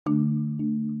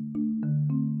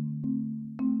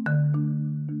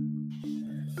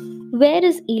Where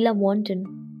is Ela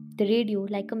Wanton? The radio,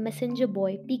 like a messenger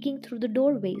boy peeking through the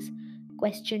doorways,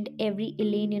 questioned every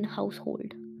Elenian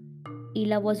household.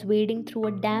 Ela was wading through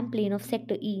a damp lane of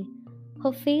Sector E.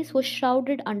 Her face was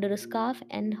shrouded under a scarf,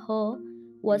 and her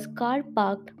was car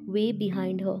parked way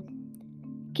behind her.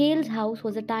 Kale's house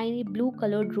was a tiny blue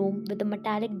colored room with a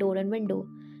metallic door and window,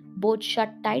 both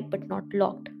shut tight but not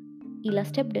locked. Ela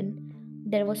stepped in.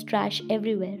 There was trash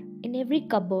everywhere, in every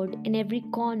cupboard, in every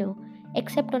corner,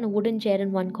 except on a wooden chair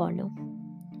in one corner.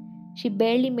 She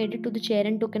barely made it to the chair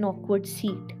and took an awkward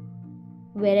seat.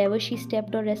 Wherever she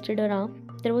stepped or rested her arm,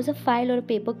 there was a file or a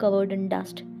paper covered in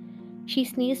dust. She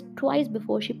sneezed twice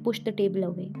before she pushed the table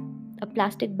away. A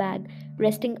plastic bag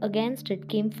resting against it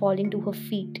came falling to her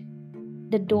feet.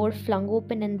 The door flung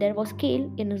open, and there was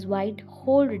Kale in his white,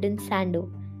 hole ridden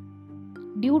sando.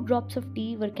 Dewdrops of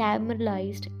tea were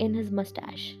caramelized in his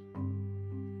mustache.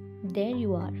 There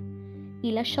you are.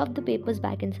 Ela shoved the papers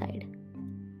back inside.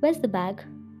 Where's the bag?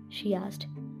 She asked.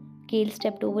 Kale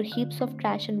stepped over heaps of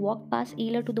trash and walked past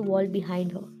Ela to the wall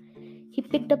behind her. He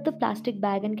picked up the plastic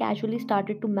bag and casually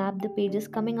started to map the pages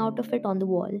coming out of it on the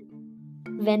wall.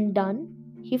 When done,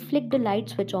 he flicked the light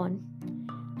switch on.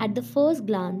 At the first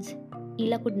glance,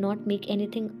 Ela could not make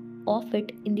anything of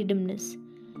it in the dimness.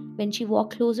 When she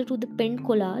walked closer to the pinned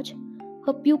collage,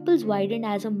 her pupils widened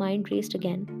as her mind raced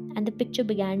again, and the picture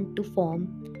began to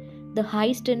form. The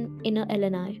heist in Inner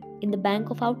Illinois, in the bank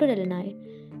of Outer Illinois,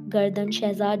 Gardan,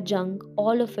 Shehzad Jung,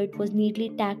 all of it was neatly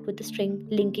tacked with a string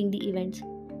linking the events.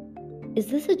 Is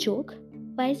this a joke?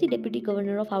 Why is the deputy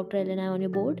governor of Outer Illinois on your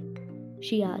board?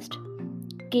 She asked.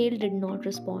 Kale did not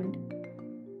respond.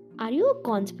 Are you a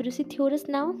conspiracy theorist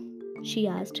now? She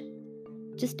asked.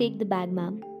 Just take the bag,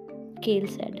 ma'am, Kale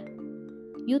said.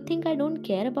 You think I don't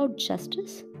care about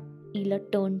justice? Ela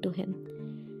turned to him.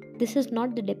 This is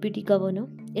not the deputy governor,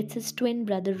 it's his twin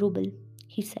brother Rubel,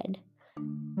 he said.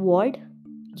 Ward?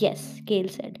 Yes, Kale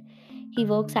said. He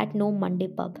works at No Monday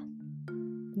Pub.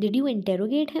 Did you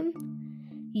interrogate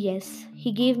him? Yes,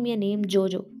 he gave me a name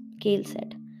Jojo, Kale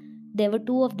said. There were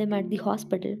two of them at the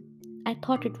hospital. I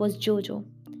thought it was Jojo.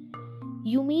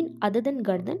 You mean other than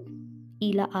Gardan?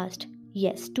 Ela asked.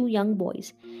 Yes, two young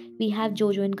boys. We have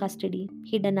Jojo in custody.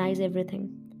 He denies everything.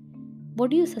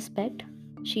 What do you suspect?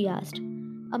 She asked.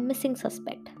 A missing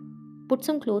suspect. Put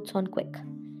some clothes on quick,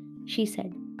 she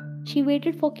said. She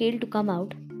waited for Kale to come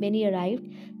out. When he arrived,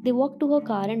 they walked to her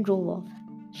car and drove off.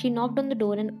 She knocked on the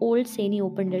door and old Saini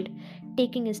opened it,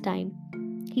 taking his time.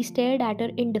 He stared at her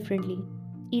indifferently.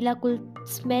 Ela could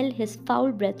smell his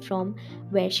foul breath from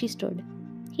where she stood.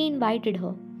 He invited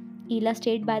her. Ela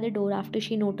stayed by the door after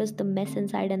she noticed the mess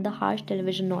inside and the harsh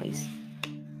television noise.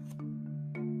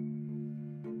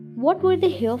 What were they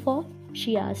here for?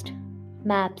 She asked.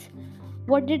 Maps.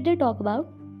 What did they talk about?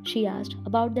 She asked.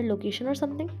 About their location or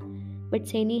something? But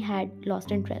Saini had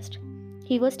lost interest.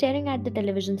 He was staring at the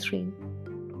television screen.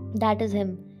 That is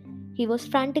him. He was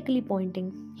frantically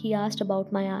pointing. He asked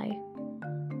about my eye.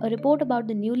 A report about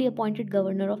the newly appointed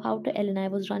governor of Outer Illinois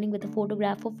was running with a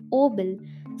photograph of Obil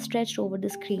stretched over the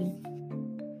screen.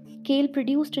 Kale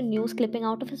produced a news clipping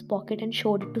out of his pocket and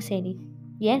showed it to Saini.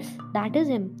 Yes, that is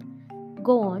him.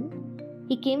 Go on.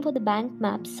 He came for the bank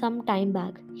maps some time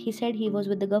back. He said he was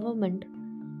with the government.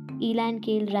 Eli and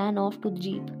Kale ran off to the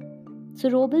jeep. So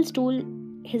Robles stole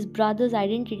his brother's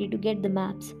identity to get the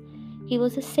maps. He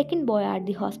was the second boy at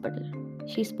the hospital.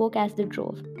 She spoke as they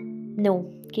drove.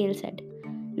 No, Kale said.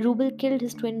 Rubel killed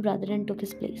his twin brother and took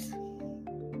his place.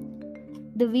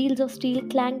 The wheels of steel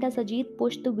clanged as Ajit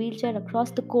pushed the wheelchair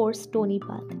across the coarse, stony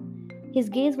path. His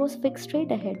gaze was fixed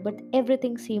straight ahead, but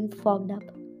everything seemed fogged up.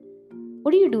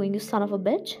 What are you doing, you son of a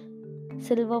bitch?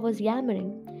 Silva was yammering.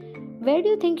 Where do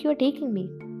you think you are taking me?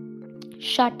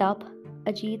 Shut up.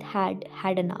 Ajit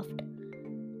had enough.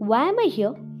 Why am I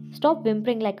here? Stop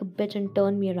whimpering like a bitch and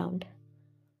turn me around.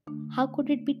 How could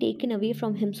it be taken away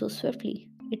from him so swiftly?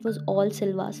 It was all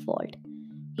Silva's fault.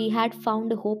 He had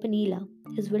found a hope in Ela.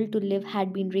 His will to live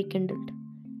had been rekindled.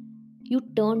 You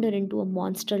turned her into a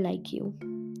monster like you,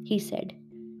 he said.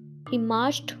 He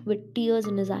marched with tears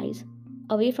in his eyes,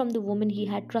 away from the woman he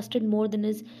had trusted more than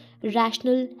his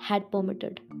rational had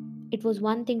permitted. It was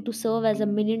one thing to serve as a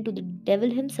minion to the devil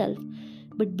himself,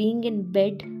 but being in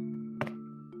bed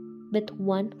with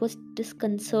one was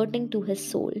disconcerting to his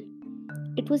soul.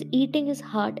 It was eating his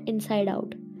heart inside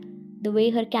out. The way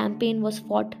her campaign was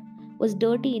fought was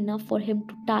dirty enough for him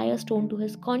to tie a stone to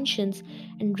his conscience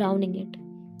and drowning it.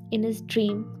 In his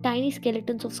dream, tiny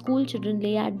skeletons of school children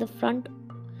lay at the foot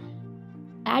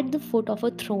of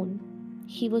a throne.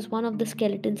 He was one of the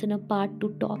skeletons in a part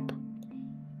to top.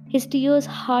 His tears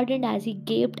hardened as he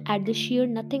gaped at the sheer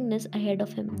nothingness ahead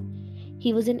of him.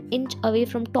 He was an inch away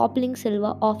from toppling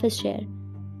Silva off his chair.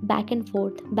 Back and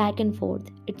forth,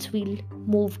 its wheel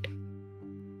moved.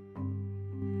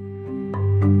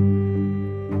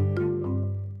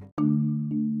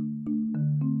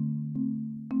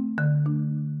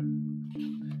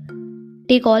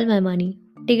 Take all my money.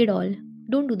 Take it all.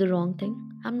 Don't do the wrong thing.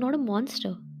 I'm not a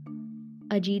monster.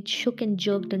 Ajit shook and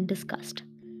jerked in disgust.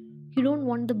 You don't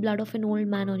want the blood of an old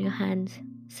man on your hands,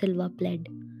 Silva pled.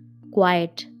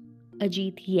 Quiet,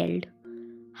 Ajit yelled.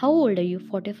 How old are you?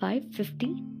 45?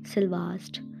 50? Silva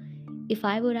asked. If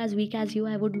I were as weak as you,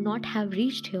 I would not have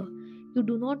reached here. You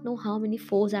do not know how many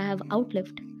foes I have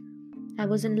outlived. I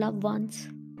was in love once,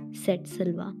 said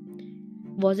Silva.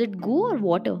 Was it goo or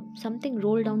water? Something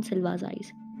rolled down Silva's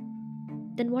eyes.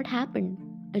 Then what happened?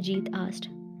 Ajit asked.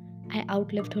 I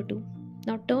outlived her too.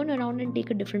 Now turn around and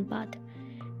take a different path.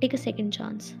 Take a second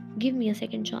chance. Give me a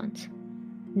second chance.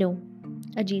 No,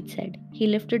 Ajit said. He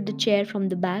lifted the chair from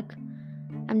the back.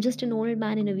 I'm just an old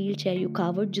man in a wheelchair, you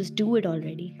coward. Just do it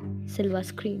already. Silva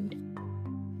screamed.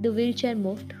 The wheelchair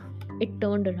moved. It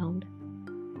turned around.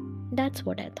 That's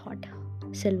what I thought,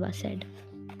 Silva said.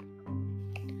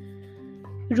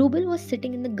 Rubel was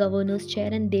sitting in the governor's chair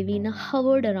and Devina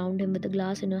hovered around him with a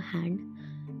glass in her hand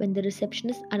when the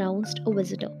receptionist announced a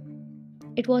visitor.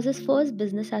 It was his first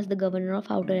business as the governor of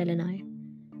Outer Illinois.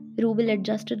 Rubel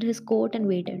adjusted his coat and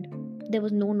waited. There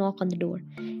was no knock on the door.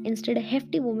 Instead, a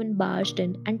hefty woman barged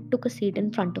in and took a seat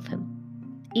in front of him.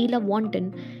 Ela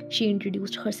Wanton, she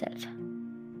introduced herself.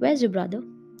 Where's your brother?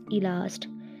 Ela asked.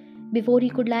 Before he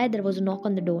could lie, there was a knock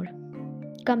on the door.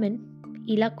 Come in.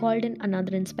 Ela called in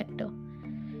another inspector.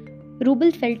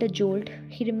 Rubel felt a jolt.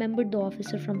 He remembered the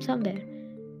officer from somewhere,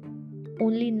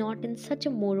 only not in such a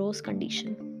morose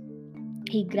condition.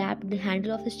 He grabbed the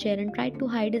handle of his chair and tried to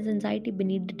hide his anxiety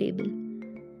beneath the table.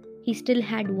 He still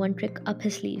had one trick up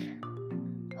his sleeve.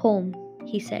 Home,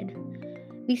 he said.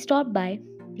 We stopped by.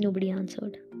 Nobody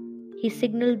answered. He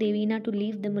signaled Devina to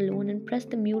leave them alone and pressed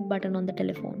the mute button on the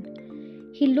telephone.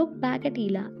 He looked back at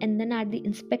Ela and then at the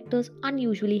inspector's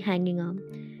unusually hanging arm.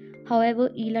 However,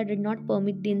 Ela did not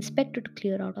permit the inspector to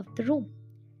clear out of the room.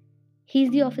 He's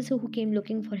the officer who came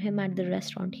looking for him at the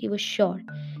restaurant. He was sure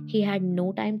he had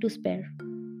no time to spare.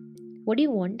 What do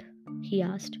you want? He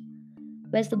asked.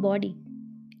 Where's the body?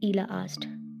 Ela asked.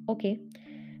 Okay.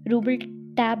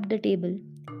 Rubel tapped the table.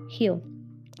 Here.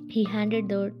 He handed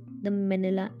the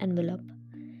manila envelope.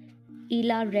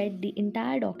 Ela read the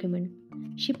entire document.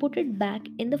 She put it back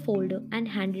in the folder and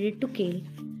handed it to Kale.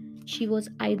 She was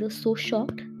either so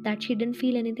shocked that she didn't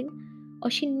feel anything or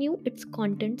she knew its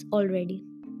contents already.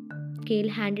 Kale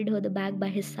handed her the bag by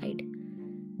his side.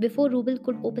 Before Rubel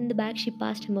could open the bag, she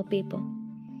passed him a paper.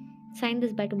 Sign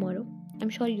this by tomorrow. I'm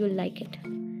sure you'll like it.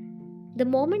 The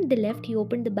moment they left, he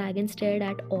opened the bag and stared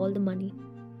at all the money.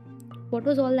 What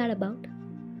was all that about?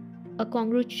 A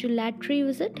congratulatory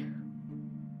visit?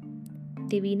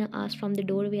 Devina asked from the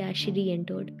doorway as she re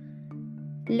entered.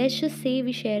 Let's just say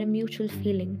we share a mutual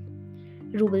feeling,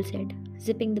 Rubel said,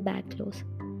 zipping the bag close.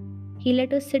 He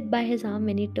let her sit by his arm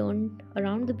when he turned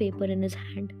around the paper in his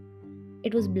hand.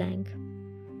 It was blank.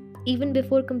 Even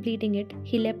before completing it,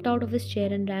 he leapt out of his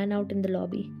chair and ran out in the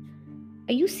lobby.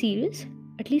 Are you serious?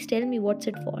 At least tell me what's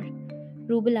it for.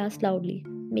 Rubel asked loudly,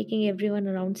 making everyone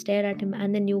around stare at him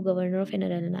and the new governor of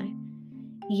Inner Illinois.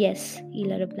 Yes,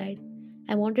 Ela replied.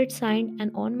 I want it signed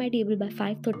and on my table by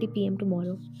 5:30 p.m.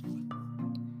 tomorrow.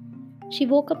 She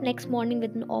woke up next morning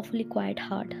with an awfully quiet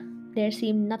heart. There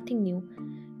seemed nothing new.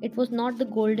 It was not the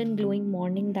golden glowing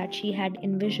morning that she had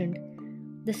envisioned.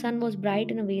 The sun was bright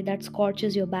in a way that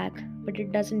scorches your back, but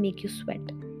it doesn't make you sweat.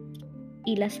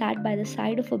 Ela sat by the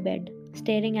side of her bed,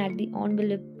 staring at the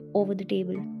envelope over the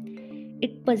table.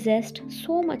 It possessed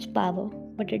so much power,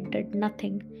 but it did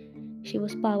nothing. She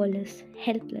was powerless,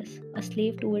 helpless, a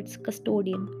slave to its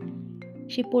custodian.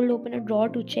 She pulled open a drawer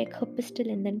to check her pistol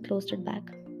and then closed it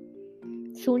back.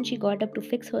 Soon she got up to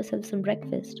fix herself some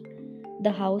breakfast.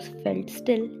 The house felt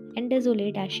still and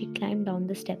desolate as she climbed down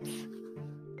the steps.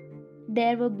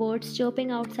 There were birds chirping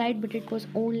outside, but it was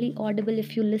only audible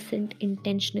if you listened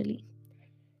intentionally.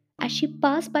 As she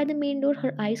passed by the main door,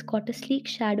 her eyes caught a sleek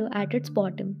shadow at its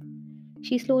bottom.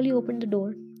 She slowly opened the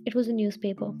door. It was a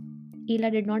newspaper.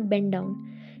 Ela did not bend down.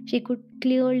 She could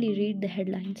clearly read the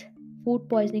headlines. Food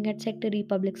poisoning at Sector E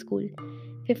Public School.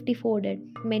 54 dead,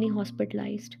 many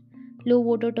hospitalized. Low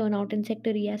voter turnout in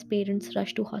Sector E as parents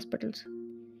rushed to hospitals.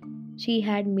 She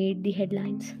had made the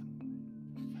headlines.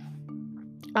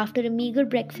 After a meager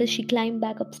breakfast, she climbed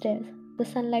back upstairs. The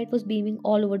sunlight was beaming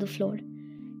all over the floor.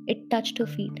 It touched her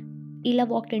feet. Ela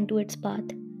walked into its path.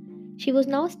 She was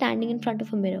now standing in front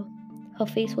of a mirror. Her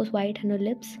face was white and her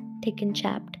lips thick and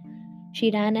chapped. She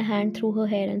ran a hand through her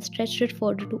hair and stretched it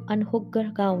further to unhook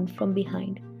her gown from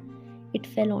behind. It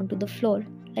fell onto the floor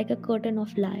like a curtain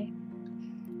of lie.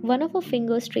 One of her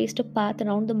fingers traced a path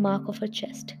around the mark of her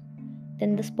chest.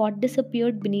 Then the spot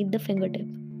disappeared beneath the fingertip.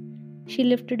 She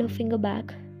lifted her finger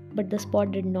back, but the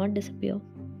spot did not disappear.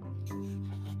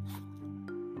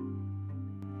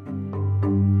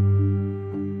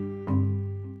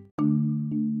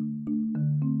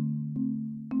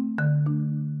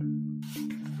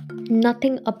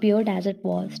 Nothing appeared as it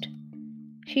was.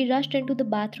 She rushed into the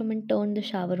bathroom and turned the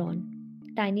shower on.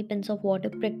 Tiny pins of water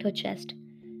pricked her chest.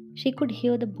 She could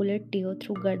hear the bullet tear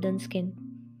through Gardan's skin.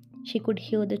 She could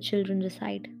hear the children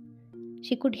recite.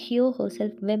 She could hear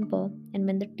herself whimper, and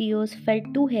when the tears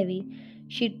felt too heavy,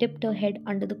 she dipped her head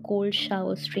under the cold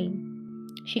shower stream.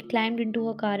 She climbed into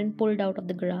her car and pulled out of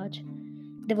the garage.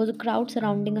 There was a crowd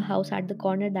surrounding a house at the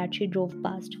corner that she drove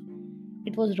past.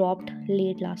 It was robbed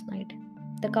late last night.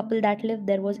 The couple that lived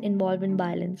there was involved in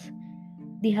violence.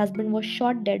 The husband was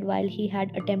shot dead while he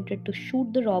had attempted to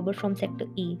shoot the robber from Sector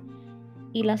E.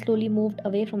 Ela slowly moved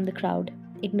away from the crowd,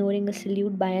 ignoring a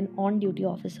salute by an on duty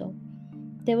officer.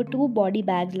 There were two body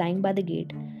bags lying by the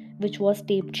gate, which was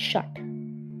taped shut.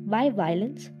 Why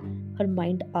violence? Her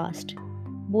mind asked.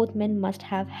 Both men must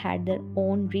have had their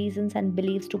own reasons and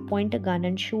beliefs to point a gun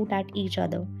and shoot at each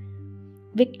other.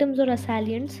 Victims or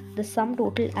assailants, the sum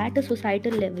total at a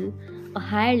societal level, a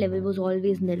higher level, was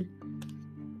always nil.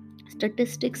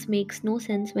 Statistics makes no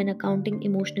sense when accounting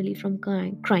emotionally from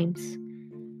crimes.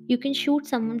 You can shoot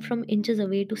someone from inches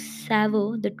away to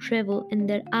savor the tremor in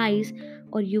their eyes,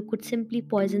 or you could simply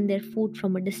poison their food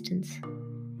from a distance.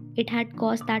 It had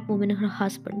cost that woman her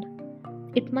husband.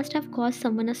 It must have cost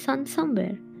someone a son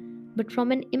somewhere. But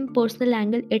from an impersonal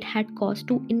angle, it had cost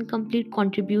two incomplete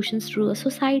contributions to a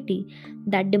society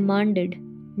that demanded,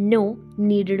 no,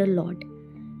 needed a lot.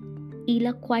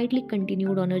 Ela quietly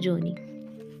continued on her journey.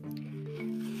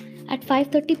 At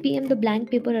 5:30 p.m., the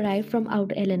blank paper arrived from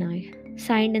Outer Illinois,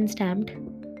 signed and stamped.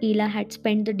 Ela had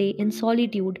spent the day in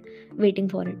solitude waiting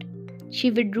for it.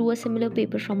 She withdrew a similar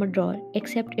paper from a drawer,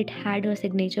 except it had her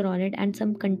signature on it and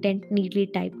some content neatly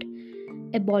typed.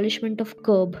 Abolishment of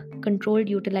CURB, Controlled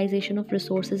Utilization of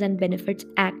Resources and Benefits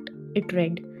Act, it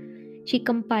read. She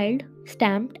compiled,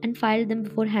 stamped, and filed them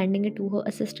before handing it to her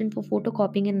assistant for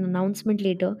photocopying an announcement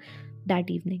later that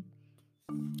evening.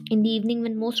 In the evening,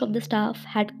 when most of the staff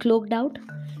had cloaked out,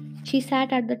 she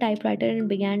sat at the typewriter and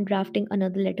began drafting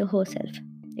another letter herself.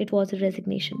 It was a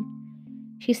resignation.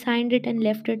 She signed it and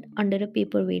left it under a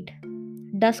paperweight.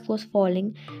 Dusk was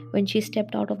falling when she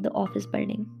stepped out of the office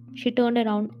building. She turned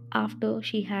around after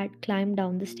she had climbed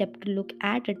down the step to look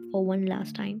at it for one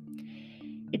last time.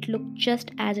 It looked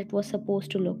just as it was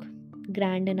supposed to look,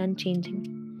 grand and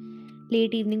unchanging.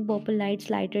 Late evening purple lights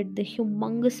lighted the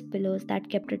humongous pillars that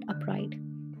kept it upright,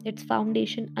 its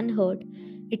foundation unhurt,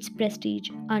 its prestige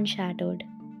unshattered.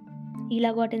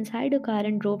 Ela got inside her car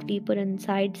and drove deeper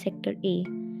inside Sector A.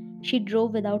 She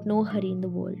drove without no hurry in the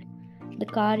world. The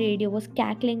car radio was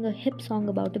cackling a hip song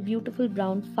about a beautiful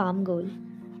brown farm girl.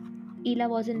 Ela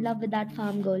was in love with that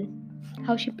farm girl.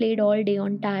 How she played all day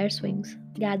on tire swings,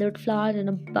 gathered flowers in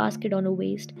a basket on her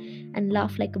waist, and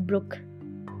laughed like a brook.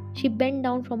 She bent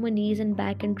down from her knees and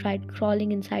back and tried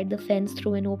crawling inside the fence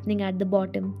through an opening at the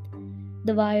bottom.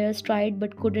 The wires tried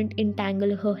but couldn't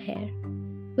entangle her hair.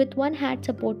 With one hand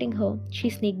supporting her, she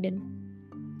sneaked in.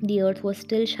 The earth was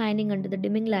still shining under the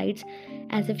dimming lights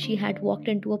as if she had walked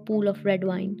into a pool of red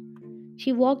wine.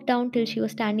 She walked down till she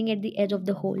was standing at the edge of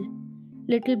the hole.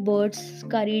 Little birds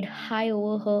scurried high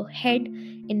over her head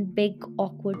in big,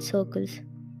 awkward circles.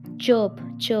 Chirp,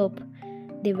 chirp,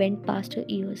 they went past her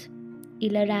ears.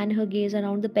 Ella ran her gaze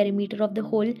around the perimeter of the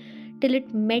hole till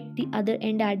it met the other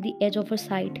end at the edge of her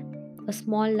sight. A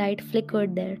small light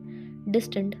flickered there,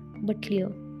 distant but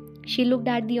clear. She looked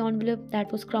at the envelope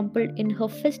that was crumpled in her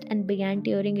fist and began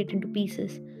tearing it into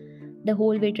pieces. The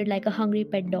hole waited like a hungry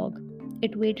pet dog.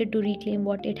 It waited to reclaim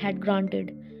what it had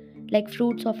granted, like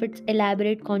fruits of its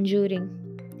elaborate conjuring.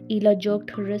 Ela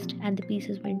jerked her wrist and the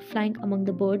pieces went flying among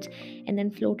the birds and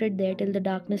then floated there till the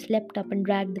darkness leapt up and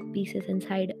dragged the pieces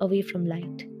inside away from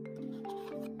light.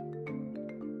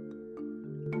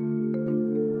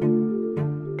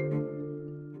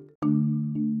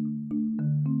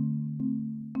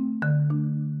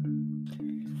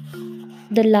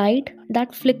 The light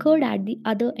that flickered at the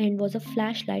other end was a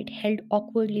flashlight held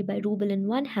awkwardly by Rubel in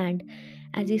one hand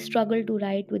as he struggled to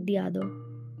write with the other.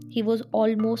 He was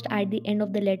almost at the end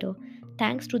of the letter,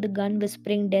 thanks to the gun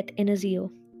whispering death in his ear.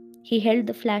 He held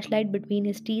the flashlight between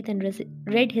his teeth and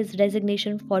read his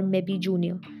resignation for Mebby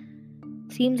Jr.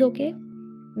 Seems okay?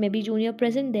 Maybe Junior,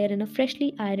 present there in a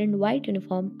freshly ironed white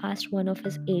uniform, asked one of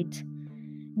his aides.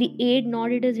 The aide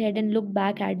nodded his head and looked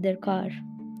back at their car.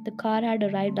 The car had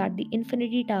arrived at the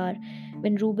Infinity Tower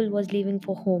when Rubel was leaving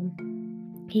for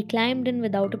home. He climbed in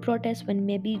without a protest when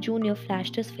maybe Junior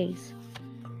flashed his face.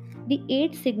 The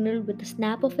aide signaled with a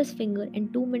snap of his finger,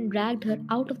 and two men dragged her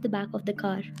out of the back of the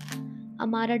car.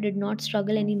 Amara did not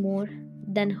struggle any more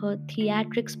than her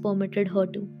theatrics permitted her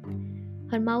to.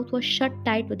 Her mouth was shut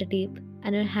tight with a tape,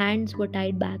 and her hands were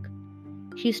tied back.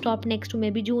 She stopped next to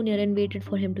Maybe Junior and waited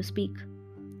for him to speak.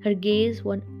 Her gaze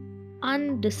was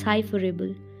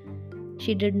undecipherable.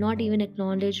 She did not even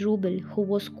acknowledge Rubel, who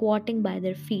was squatting by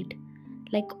their feet.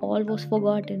 Like all was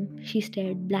forgotten, she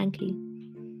stared blankly.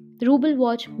 Rubel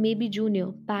watched Maybe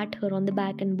Junior pat her on the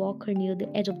back and walk her near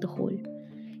the edge of the hole.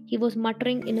 He was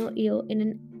muttering in her ear in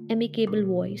an amicable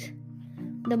voice.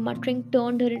 The muttering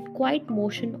turned her in quiet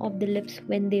motion of the lips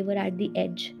when they were at the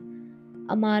edge.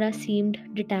 Amara seemed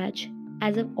detached,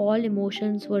 as if all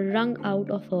emotions were wrung out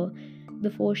of her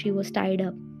before she was tied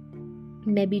up.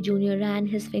 Maybe Junior ran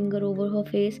his finger over her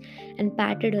face and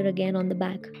patted her again on the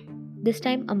back. This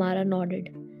time Amara nodded.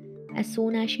 As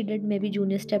soon as she did, Maybe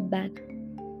Junior stepped back.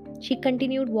 She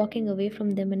continued walking away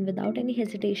from them and without any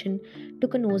hesitation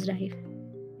took a nosedive.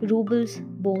 Rubel's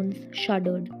bones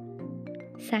shuddered.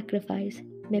 Sacrifice,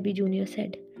 Maybe Junior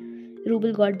said.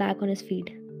 Rubel got back on his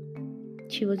feet.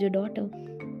 She was your daughter.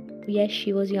 Yes,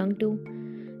 she was young too,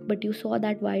 but you saw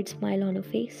that wide smile on her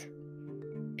face.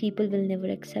 People will never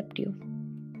accept you.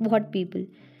 What people?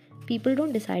 People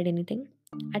don't decide anything.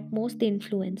 At most, they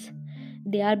influence.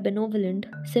 They are benevolent,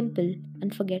 simple,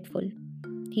 and forgetful.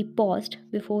 He paused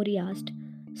before he asked,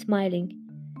 smiling,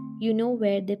 you know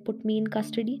where they put me in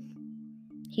custody?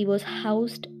 He was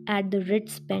housed at the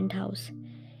Ritz penthouse.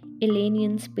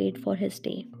 Elenians paid for his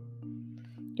stay.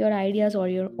 Your ideas are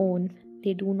your own.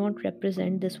 They do not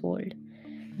represent this world.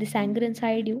 This anger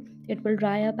inside you, it will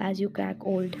dry up as you crack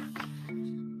old.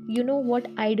 You know what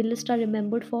idealists are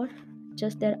remembered for?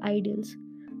 Just their ideals.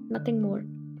 Nothing more.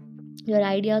 Your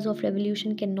ideas of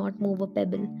revolution cannot move a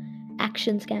pebble.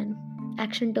 Actions can.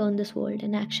 Action turn this world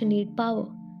and action need power.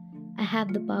 I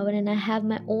have the power and I have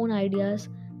my own ideas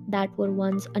that were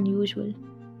once unusual.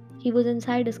 He was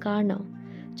inside his car now,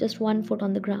 just one foot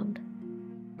on the ground.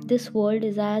 This world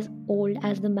is as old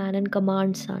as the man in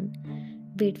command, son.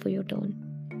 Wait for your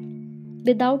turn.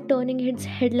 Without turning its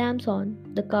headlamps on,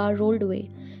 the car rolled away,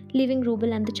 leaving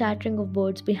Rubel and the chattering of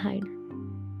birds behind.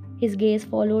 His gaze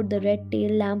followed the red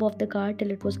tail lamp of the car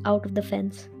till it was out of the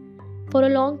fence. For a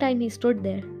long time he stood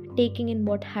there, taking in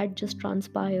what had just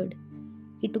transpired.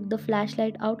 He took the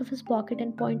flashlight out of his pocket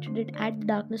and pointed it at the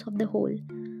darkness of the hole,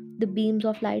 the beams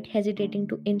of light hesitating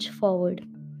to inch forward.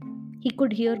 He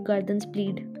could hear Gardan's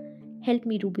plead, help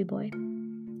me, Ruby boy.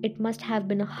 It must have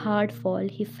been a hard fall,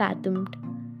 he fathomed.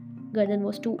 Gardan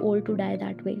was too old to die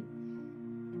that way.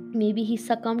 Maybe he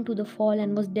succumbed to the fall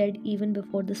and was dead even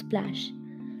before the splash.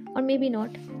 Or maybe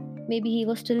not. Maybe he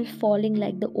was still falling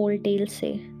like the old tales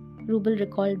say. Rubel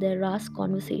recalled their rash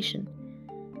conversation.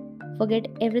 Forget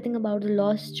everything about the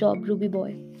lost job, Ruby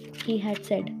boy, he had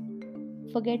said.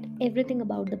 Forget everything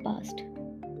about the past.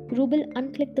 Rubel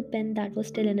unclicked the pen that was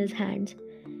still in his hands.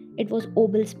 It was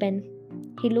Obel's pen.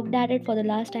 He looked at it for the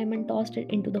last time and tossed it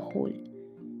into the hole.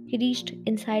 He reached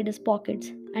inside his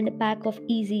pockets and a pack of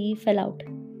Easy fell out.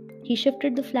 He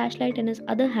shifted the flashlight in his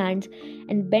other hands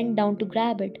and bent down to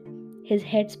grab it. His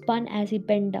head spun as he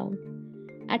bent down.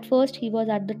 At first, he was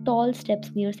at the tall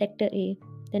steps near Sector A,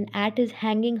 then at his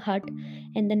hanging hut,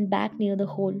 and then back near the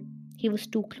hole. He was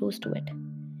too close to it.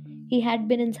 He had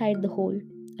been inside the hole.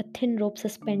 A thin rope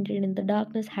suspended in the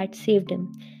darkness had saved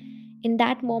him. In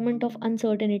that moment of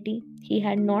uncertainty, he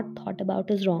had not thought about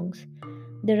his wrongs.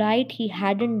 The right he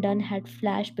hadn't done had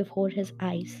flashed before his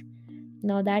eyes.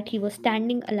 Now that he was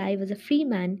standing alive as a free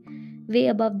man, way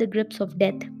above the grips of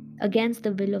death, against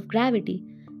the will of gravity,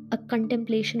 a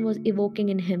contemplation was evoking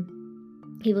in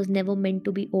him. He was never meant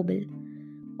to be Obel.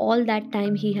 All that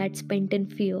time he had spent in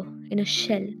fear, in a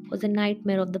shell, was a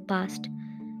nightmare of the past.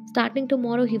 Starting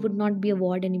tomorrow, he would not be a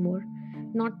ward anymore,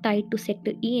 not tied to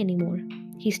Sector E anymore.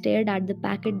 He stared at the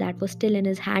packet that was still in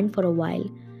his hand for a while,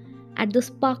 at the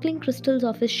sparkling crystals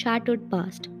of his shattered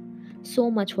past. So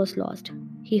much was lost.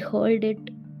 He hurled it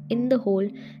in the hole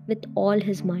with all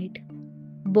his might.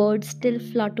 Birds still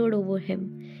fluttered over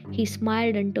him. He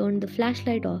smiled and turned the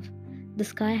flashlight off. The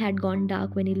sky had gone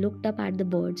dark when he looked up at the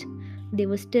birds. They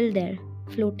were still there,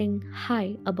 floating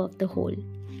high above the hole.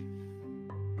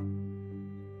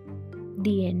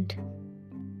 The end.